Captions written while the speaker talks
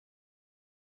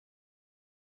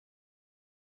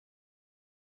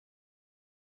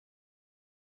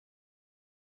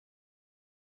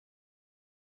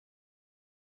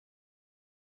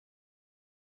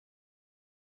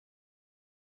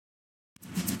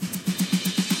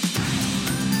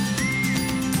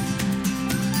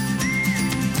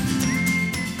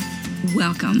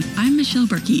Welcome. I'm Michelle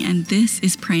Berkey, and this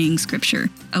is Praying Scripture,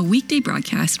 a weekday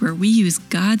broadcast where we use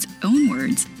God's own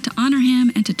words to honor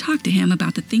Him and to talk to Him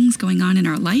about the things going on in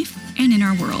our life and in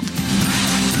our world.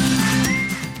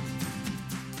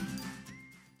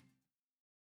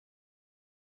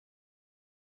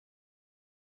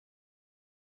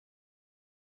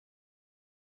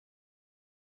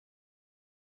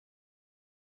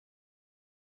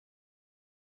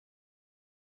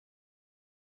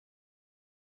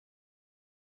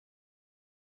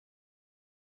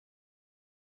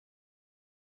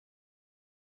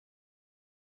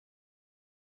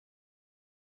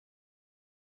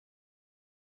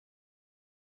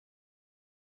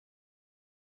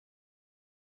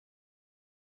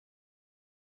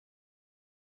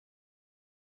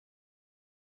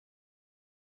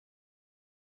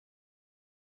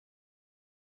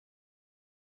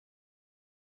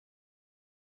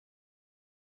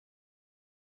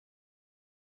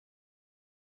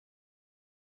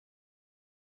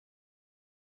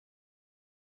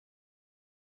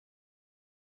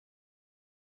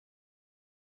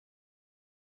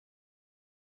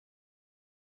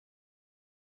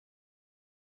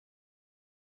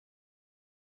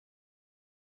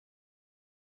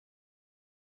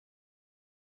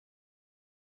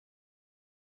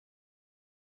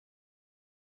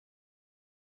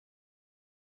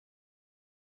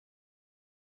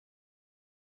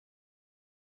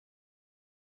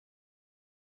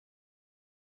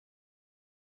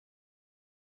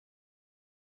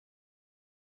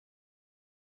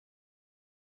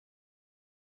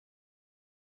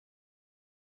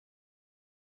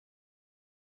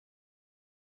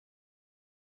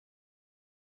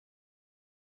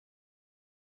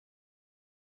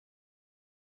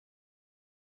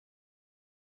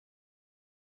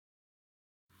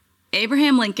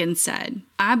 Abraham Lincoln said,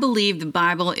 "I believe the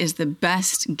Bible is the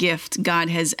best gift God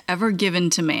has ever given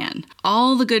to man.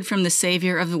 All the good from the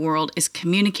Savior of the world is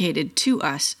communicated to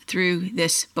us through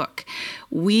this book."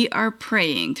 We are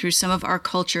praying through some of our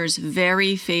culture's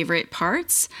very favorite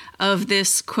parts of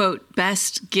this, quote,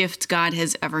 best gift God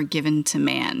has ever given to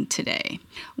man today.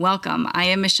 Welcome. I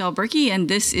am Michelle Berkey, and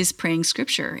this is Praying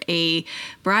Scripture, a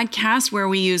broadcast where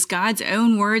we use God's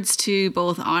own words to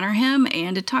both honor Him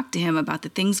and to talk to Him about the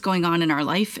things going on in our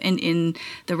life and in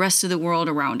the rest of the world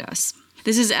around us.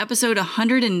 This is episode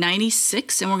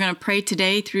 196, and we're going to pray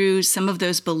today through some of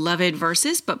those beloved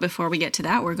verses. But before we get to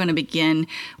that, we're going to begin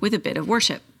with a bit of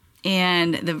worship.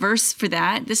 And the verse for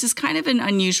that, this is kind of an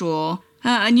unusual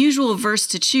verse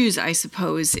to choose, I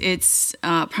suppose. It's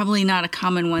probably not a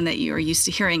common one that you are used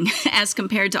to hearing as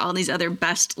compared to all these other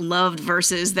best loved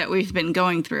verses that we've been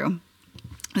going through.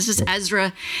 This is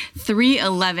Ezra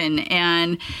 3:11,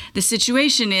 and the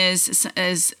situation is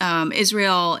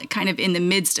Israel kind of in the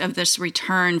midst of this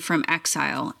return from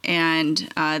exile, and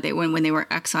when they were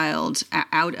exiled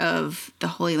out of the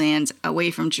Holy Lands, away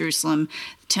from Jerusalem,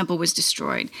 the temple was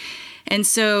destroyed. And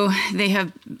so they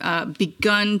have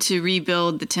begun to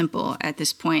rebuild the temple at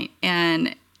this point.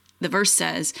 And the verse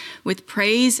says, "With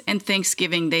praise and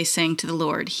thanksgiving they sang to the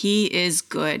Lord. He is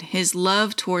good. His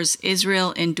love towards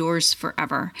Israel endures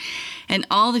forever." And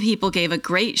all the people gave a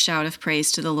great shout of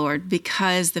praise to the Lord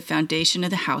because the foundation of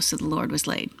the house of the Lord was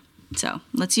laid. So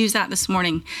let's use that this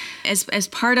morning as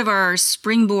part of our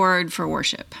springboard for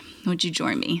worship. Would you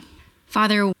join me?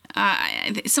 Father,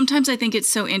 sometimes I think it's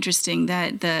so interesting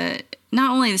that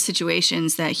not only the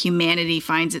situations that humanity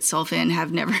finds itself in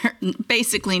have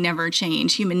basically never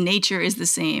changed. Human nature is the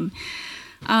same.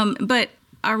 But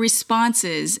our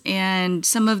responses and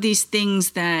some of these things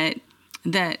that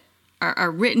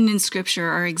are written in Scripture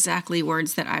are exactly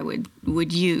words that I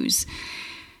would use.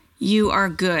 You are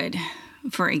good,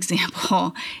 for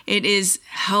example. It is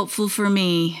helpful for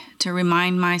me to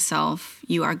remind myself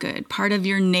you are good. Part of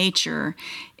your nature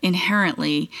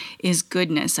inherently is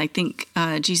goodness. I think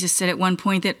Jesus said at one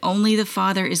point that only the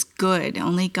Father is good.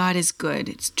 Only God is good.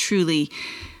 It's truly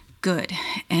good.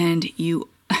 And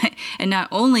and not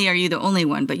only are you the only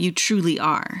one, but you truly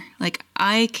are. Like,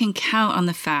 I can count on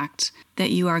the fact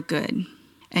that you are good,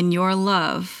 and your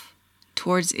love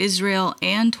towards Israel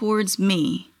and towards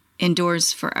me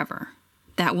endures forever.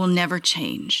 That will never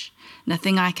change.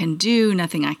 Nothing I can do,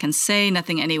 nothing I can say,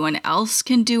 nothing anyone else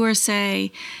can do or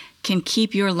say can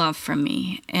keep your love from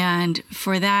me. And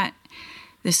for that,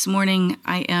 this morning,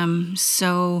 I am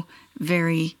so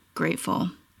very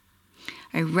grateful.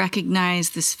 I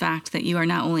recognize this fact that you are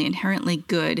not only inherently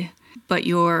good, but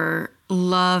your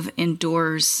love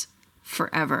endures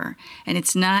forever. And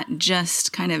it's not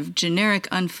just kind of generic,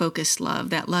 unfocused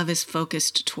love. That love is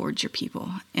focused towards your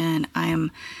people. And I am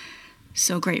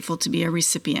so grateful to be a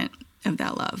recipient of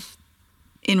that love.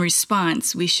 in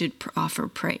response, we should offer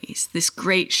praise. This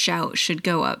great shout should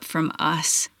go up from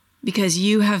us because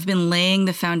you have been laying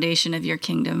the foundation of your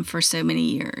kingdom for so many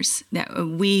years that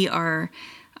we are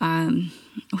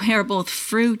both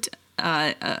fruit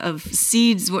of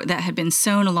seeds that had been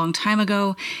sown a long time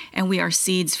ago, and we are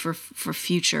seeds for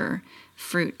future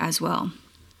fruit as well.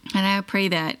 And I pray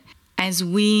that as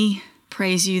we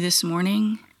praise you this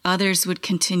morning, others would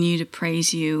continue to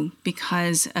praise you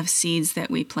because of seeds that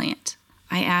we plant.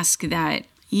 I ask that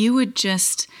you would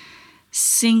just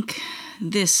sink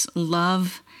this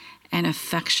love and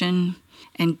affection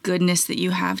and goodness that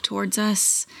you have towards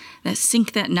us, that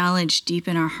sink that knowledge deep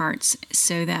in our hearts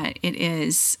so that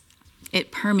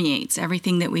it permeates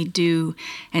everything that we do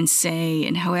and say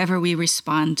and however we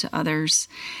respond to others.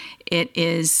 It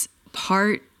is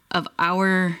part of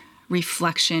our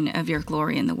reflection of your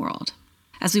glory in the world.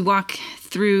 As we walk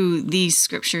through these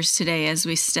scriptures today, as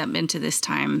we step into this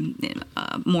time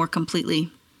more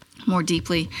completely, more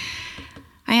deeply,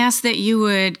 I ask that you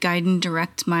would guide and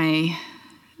direct my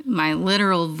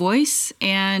literal voice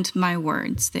and my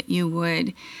words, that you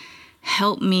would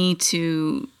help me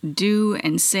to do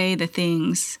and say the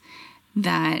things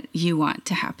that you want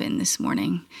to happen this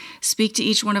morning. Speak to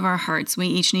each one of our hearts. We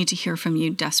each need to hear from you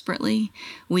desperately.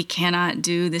 We cannot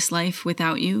do this life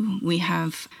without you. We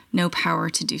have no power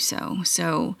to do so.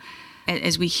 So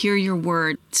as we hear your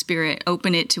word, Spirit,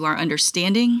 open it to our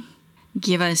understanding.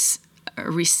 Give us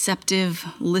receptive,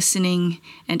 listening,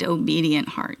 and obedient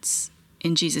hearts.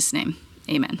 In Jesus' name,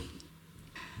 amen.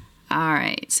 All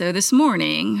right, so this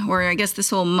morning, or I guess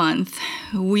this whole month,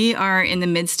 we are in the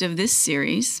midst of this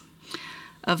series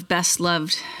of best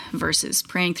loved verses,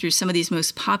 praying through some of these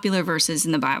most popular verses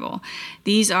in the Bible.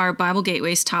 These are Bible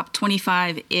Gateway's top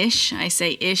 25-ish. I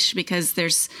say ish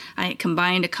because I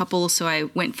combined a couple, so I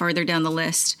went farther down the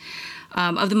list,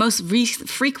 of the most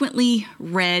frequently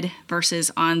read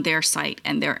verses on their site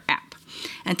and their app.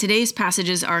 And today's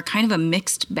passages are kind of a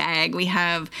mixed bag. We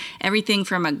have everything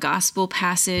from a gospel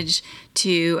passage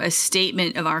to a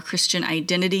statement of our Christian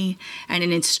identity and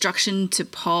an instruction to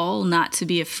Paul not to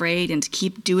be afraid and to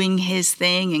keep doing his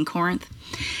thing in Corinth.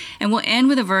 And we'll end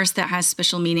with a verse that has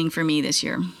special meaning for me this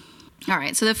year. All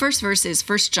right, so the first verse is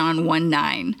 1 John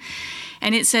 1:9.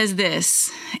 And it says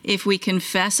this: "If we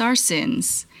confess our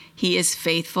sins, he is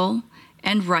faithful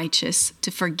and righteous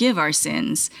to forgive our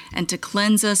sins and to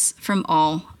cleanse us from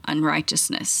all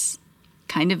unrighteousness."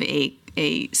 Kind of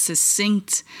a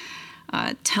succinct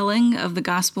telling of the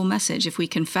gospel message. If we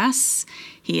confess,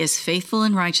 he is faithful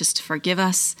and righteous to forgive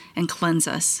us and cleanse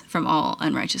us from all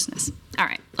unrighteousness. All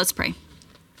right, let's pray.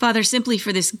 Father, simply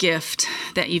for this gift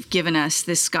that you've given us,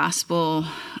 this gospel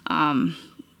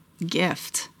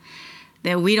gift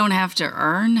that we don't have to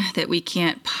earn, that we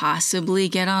can't possibly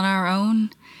get on our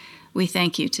own, we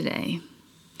thank you today.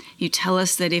 You tell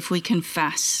us that if we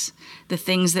confess the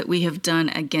things that we have done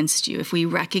against you, if we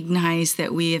recognize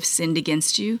that we have sinned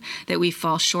against you, that we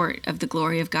fall short of the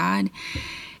glory of God,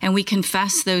 and we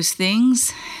confess those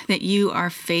things, that you are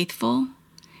faithful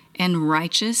and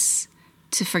righteous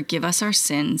to forgive us our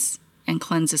sins and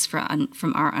cleanse us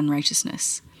from our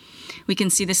unrighteousness. We can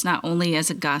see this not only as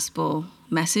a gospel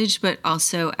message, but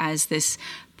also as this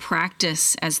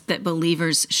practice that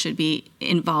believers should be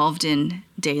involved in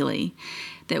daily,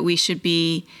 that we should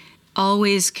be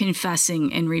always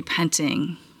confessing and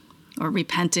repenting, or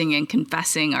repenting and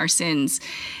confessing our sins.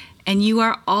 And you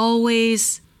are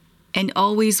always and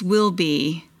always will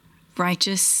be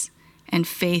righteous and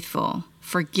faithful,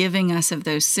 forgiving us of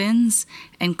those sins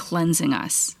and cleansing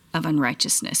us of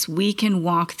unrighteousness. We can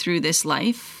walk through this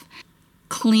life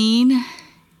clean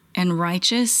and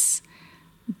righteous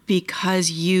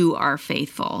because you are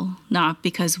faithful, not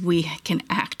because we can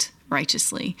act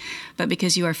righteously, but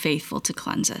because you are faithful to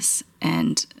cleanse us.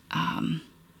 And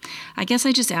I guess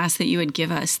I just ask that you would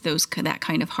give us that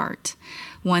kind of heart,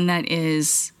 one that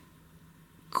is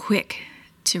quick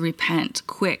to repent,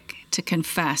 quick to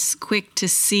confess, quick to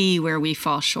see where we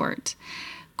fall short,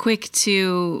 quick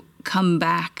to come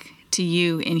back to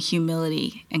you in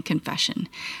humility and confession.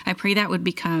 I pray that would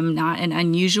become not an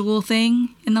unusual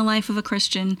thing in the life of a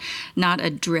Christian, not a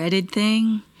dreaded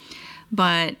thing,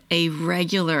 but a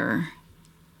regular,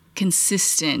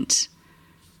 consistent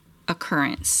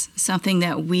occurrence, something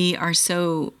that we are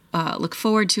so look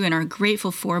forward to and are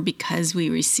grateful for because we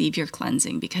receive your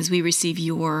cleansing, because we receive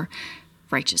your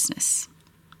righteousness.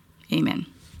 Amen.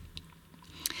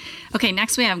 Okay,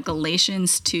 next we have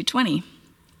Galatians 2:20.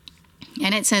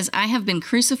 And it says, "I have been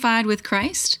crucified with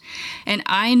Christ, and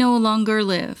I no longer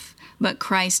live, but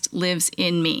Christ lives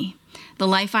in me. The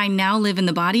life I now live in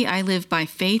the body, I live by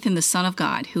faith in the Son of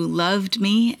God, who loved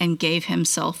me and gave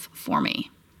himself for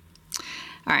me."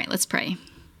 All right, let's pray.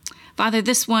 Father,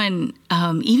 this one,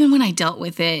 even when I dealt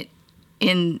with it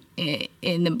in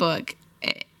the book,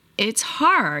 it's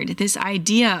hard. This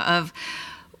idea of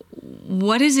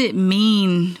what does it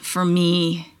mean for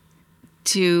me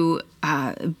to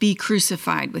be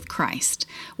crucified with Christ?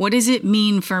 What does it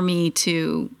mean for me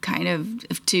to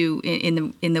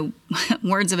in the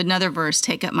words of another verse,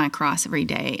 take up my cross every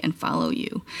day and follow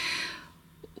you?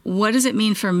 What does it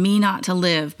mean for me not to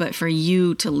live, but for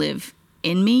you to live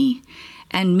in me,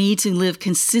 and me to live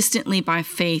consistently by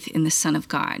faith in the Son of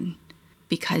God,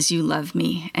 because you love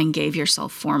me and gave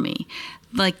yourself for me?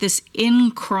 Like, this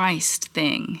in Christ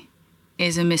thing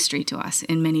is a mystery to us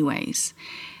in many ways.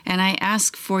 And I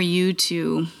ask for you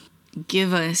to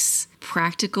give us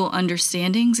practical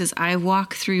understandings as I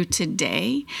walk through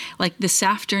today, like this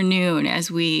afternoon, as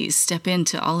we step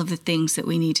into all of the things that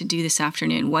we need to do this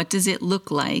afternoon. What does it look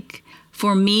like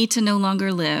for me to no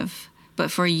longer live,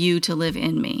 but for you to live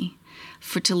in me?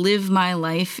 To live my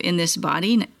life in this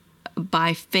body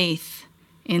by faith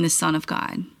in the Son of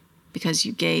God, because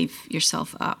you gave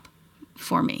yourself up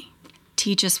for me.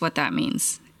 Teach us what that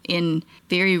means in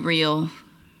very real,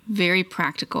 very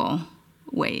practical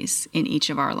ways in each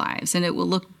of our lives. And it will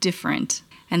look different.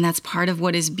 And that's part of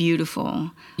what is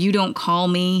beautiful. You don't call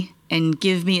me and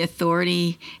give me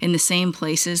authority in the same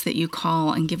places that you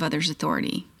call and give others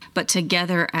authority. But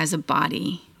together as a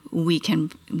body, we can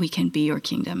be your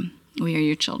kingdom. We are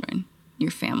your children,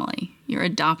 your family, your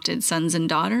adopted sons and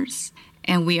daughters,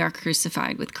 and we are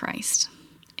crucified with Christ.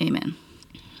 Amen.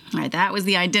 All right, that was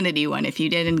the identity one, if you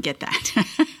didn't get that.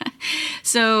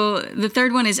 So the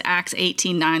third one is Acts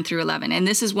 18, 9 through 11. And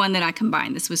this is one that I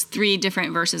combined. This was 3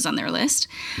 different verses on their list.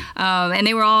 And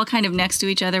they were all kind of next to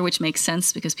each other, which makes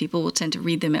sense because people will tend to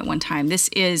read them at one time. This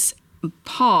is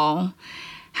Paul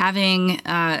having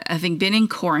been in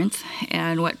Corinth,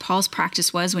 and what Paul's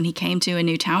practice was when he came to a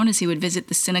new town is he would visit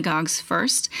the synagogues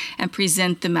first and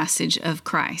present the message of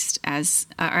Christ as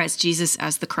Jesus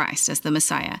as the Christ, as the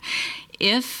Messiah.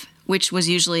 Which was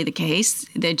usually the case,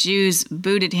 the Jews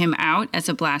booted him out as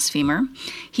a blasphemer,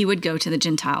 he would go to the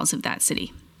Gentiles of that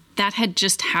city. That had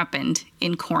just happened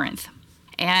in Corinth.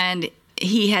 And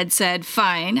he had said,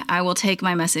 fine, I will take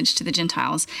my message to the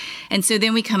Gentiles. And so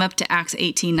then we come up to Acts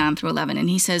 18, 9 through 11. And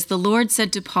he says, the Lord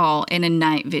said to Paul in a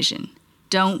night vision,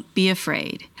 don't be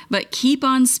afraid, but keep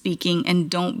on speaking and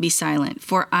don't be silent,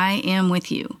 for I am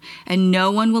with you, and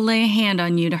no one will lay a hand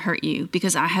on you to hurt you,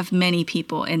 because I have many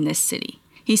people in this city.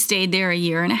 He stayed there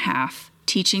 1.5 years,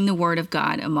 teaching the word of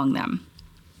God among them.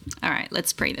 All right,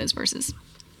 let's pray those verses.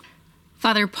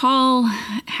 Father, Paul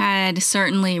had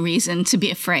certainly reason to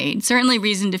be afraid, certainly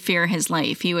reason to fear his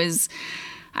life. He was,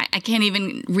 I can't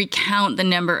even recount the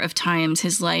number of times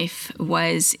his life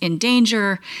was in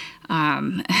danger,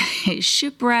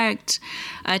 shipwrecked,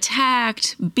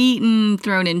 attacked, beaten,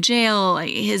 thrown in jail.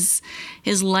 His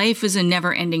life was a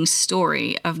never-ending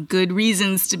story of good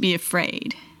reasons to be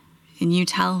afraid. And you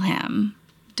tell him,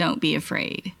 don't be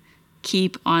afraid.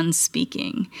 Keep on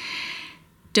speaking.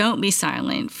 Don't be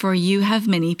silent, for you have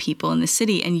many people in the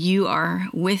city, and you are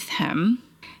with him,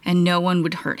 and no one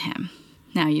would hurt him.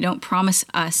 Now, you don't promise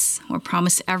us or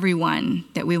promise everyone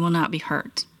that we will not be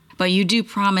hurt, but you do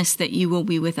promise that you will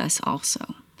be with us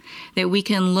also. That we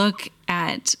can look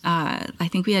at, I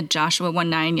think we had Joshua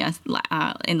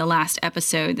 1:9 in the last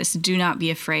episode, this do not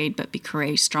be afraid, but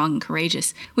be strong and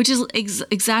courageous, which is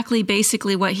exactly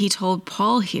basically what he told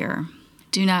Paul here.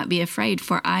 Do not be afraid,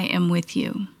 for I am with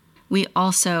you. We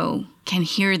also can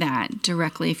hear that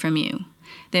directly from you,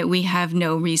 that we have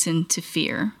no reason to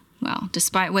fear. Well,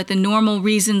 despite what the normal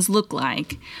reasons look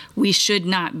like, we should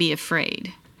not be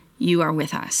afraid. You are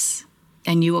with us.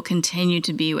 And you will continue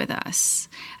to be with us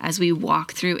as we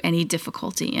walk through any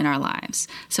difficulty in our lives.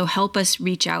 So help us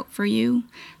reach out for you.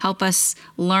 Help us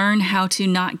learn how to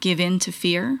not give in to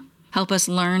fear. Help us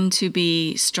learn to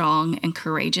be strong and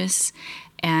courageous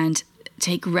and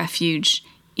take refuge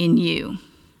in you.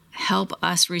 Help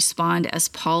us respond as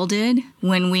Paul did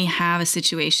when we have a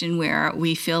situation where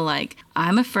we feel like,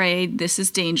 I'm afraid, this is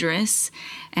dangerous,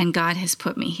 and God has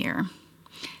put me here.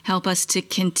 Help us to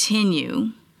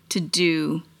continue to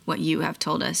do what you have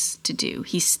told us to do.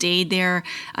 He stayed there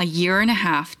 1.5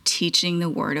 years teaching the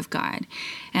word of God.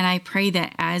 And I pray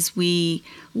that as we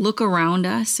look around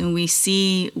us and we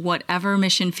see whatever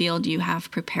mission field you have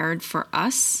prepared for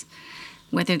us,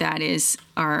 whether that is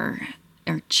our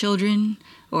children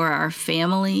or our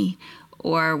family,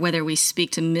 or whether we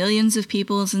speak to millions of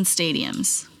people in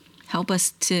stadiums, help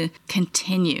us to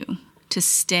continue to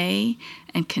stay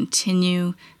and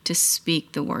continue to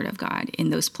speak the word of God in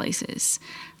those places.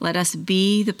 Let us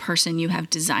be the person you have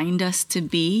designed us to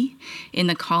be in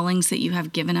the callings that you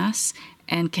have given us,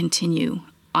 and continue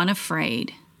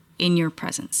unafraid in your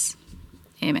presence.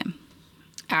 Amen.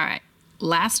 All right,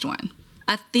 last one.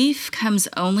 A thief comes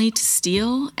only to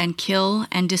steal and kill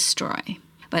and destroy,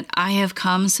 but I have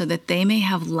come so that they may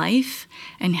have life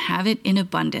and have it in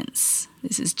abundance.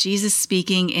 This is Jesus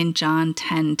speaking in John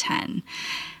 10:10.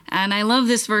 And I love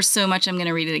this verse so much, I'm going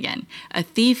to read it again. A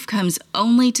thief comes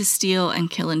only to steal and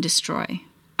kill and destroy.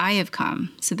 I have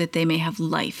come so that they may have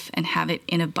life and have it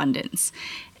in abundance.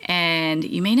 And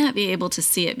you may not be able to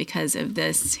see it because of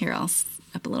this. Here, I'll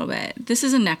up a little bit. This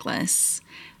is a necklace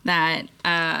that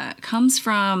comes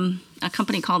from a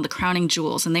company called The Crowning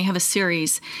Jewels, and they have a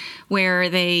series where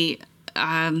they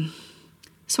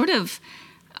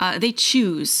they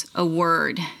choose a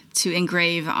word to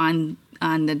engrave on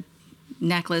the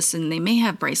necklace, and they may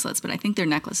have bracelets, but I think they're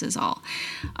necklaces all.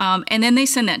 And then they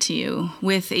send that to you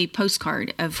with a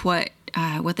postcard of what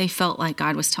they felt like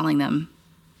God was telling them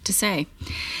to say.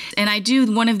 And I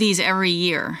do one of these every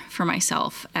year for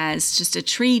myself as just a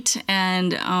treat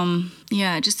and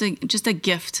just a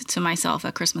gift to myself,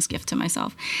 a Christmas gift to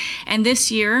myself. And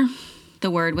this year the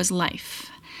word was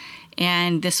life.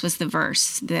 And this was the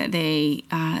verse that they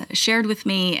shared with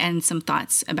me and some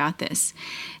thoughts about this.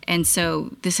 And so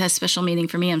this has special meaning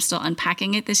for me. I'm still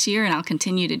unpacking it this year, and I'll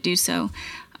continue to do so.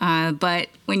 But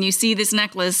when you see this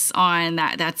necklace on,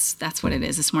 that's what it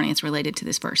is this morning. It's related to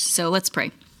this verse. So let's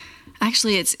pray.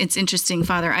 Actually, it's interesting,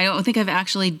 Father. I don't think I've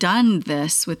actually done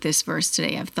this with this verse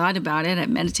today. I've thought about it. I've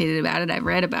meditated about it. I've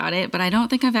read about it. But I don't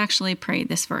think I've actually prayed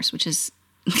this verse, which is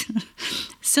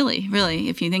silly, really,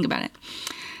 if you think about it.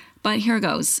 But here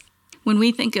goes. When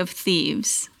we think of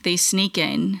thieves, they sneak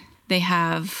in. They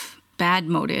have bad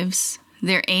motives.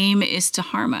 Their aim is to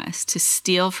harm us, to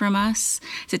steal from us,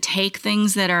 to take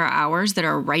things that are ours, that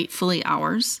are rightfully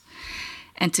ours,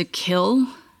 and to kill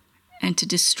and to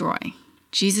destroy.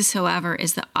 Jesus, however,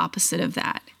 is the opposite of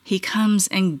that. He comes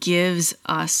and gives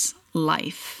us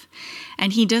life.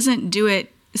 And he doesn't do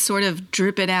it sort of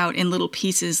drip it out in little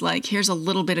pieces like, here's a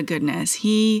little bit of goodness.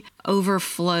 He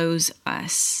overflows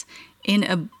us in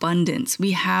abundance.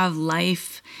 We have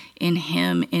life in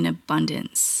him in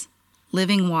abundance.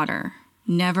 Living water,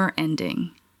 never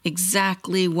ending,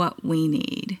 exactly what we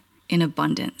need in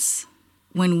abundance.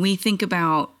 When we think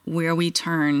about where we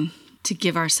turn to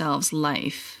give ourselves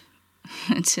life,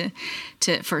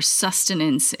 for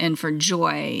sustenance and for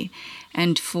joy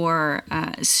and for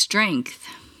strength,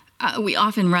 we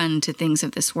often run to things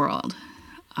of this world.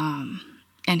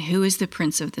 And who is the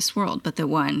prince of this world but the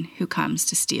one who comes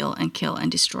to steal and kill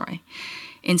and destroy?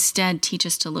 Instead, teach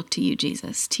us to look to you,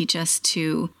 Jesus. Teach us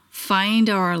to find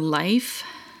our life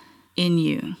in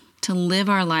you, to live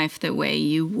our life the way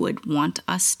you would want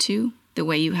us to, the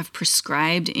way you have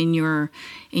prescribed in your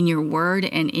word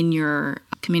and in your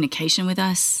communication with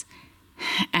us.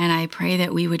 And I pray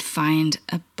that we would find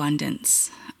abundance,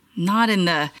 not in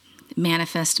the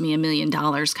manifest me $1 million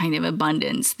kind of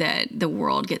abundance that the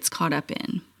world gets caught up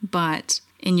in, but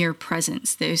in your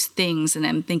presence, those things. And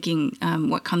I'm thinking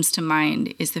what comes to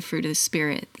mind is the fruit of the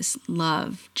Spirit, this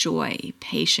love, joy,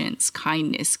 patience,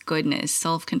 kindness, goodness,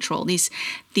 self-control,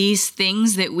 these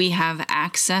things that we have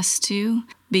access to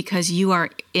because you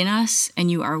are in us and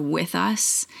you are with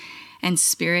us. And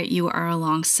Spirit, you are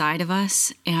alongside of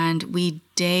us, and we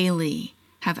daily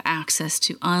have access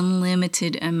to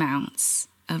unlimited amounts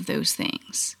of those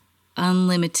things,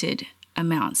 unlimited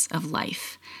amounts of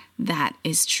life. That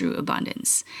is true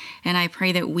abundance. And I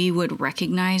pray that we would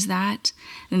recognize that,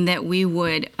 and that we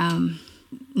would,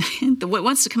 what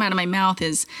wants to come out of my mouth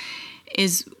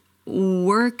is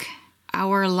work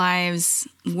our lives,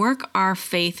 work our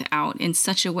faith out in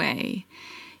such a way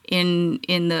in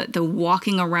the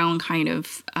walking around kind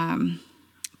of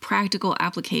practical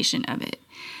application of it,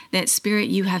 that Spirit,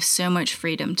 you have so much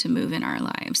freedom to move in our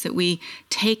lives, that we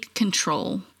take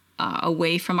control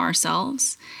away from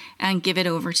ourselves and give it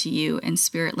over to you, and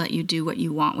Spirit, let you do what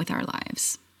you want with our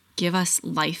lives. Give us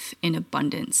life in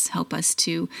abundance. Help us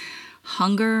to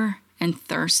hunger and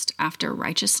thirst after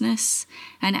righteousness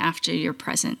and after your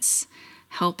presence.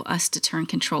 Help us to turn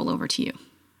control over to you.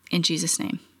 In Jesus'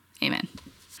 name, amen.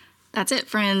 That's it,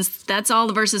 friends. That's all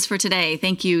the verses for today.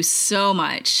 Thank you so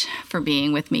much for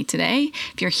being with me today.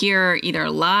 If you're here either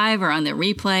live or on the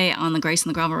replay on the Grace on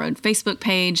the Gravel Road Facebook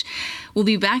page, we'll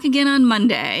be back again on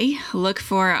Monday. Look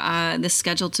for the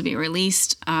schedule to be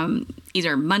released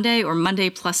either Monday or Monday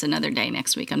plus another day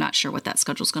next week. I'm not sure what that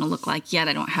schedule is going to look like yet.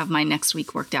 I don't have my next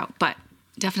week worked out, but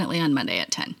definitely on Monday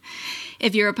at 10.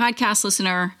 If you're a podcast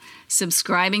listener,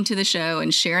 subscribing to the show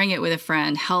and sharing it with a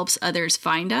friend helps others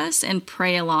find us and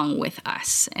pray along with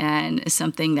us. And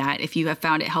something that if you have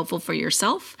found it helpful for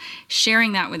yourself,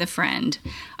 sharing that with a friend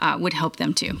would help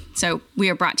them too. So we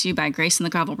are brought to you by Grace on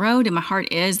the Gravel Road. And my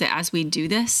heart is that as we do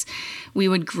this, we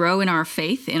would grow in our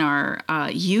faith, in our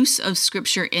use of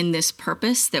Scripture in this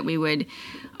purpose, that we would,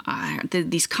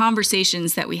 these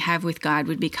conversations that we have with God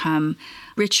would become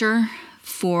richer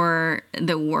for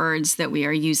the words that we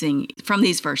are using from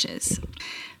these verses.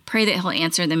 Pray that He'll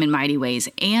answer them in mighty ways,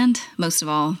 and most of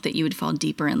all, that you would fall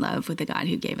deeper in love with the God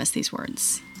who gave us these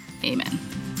words. Amen.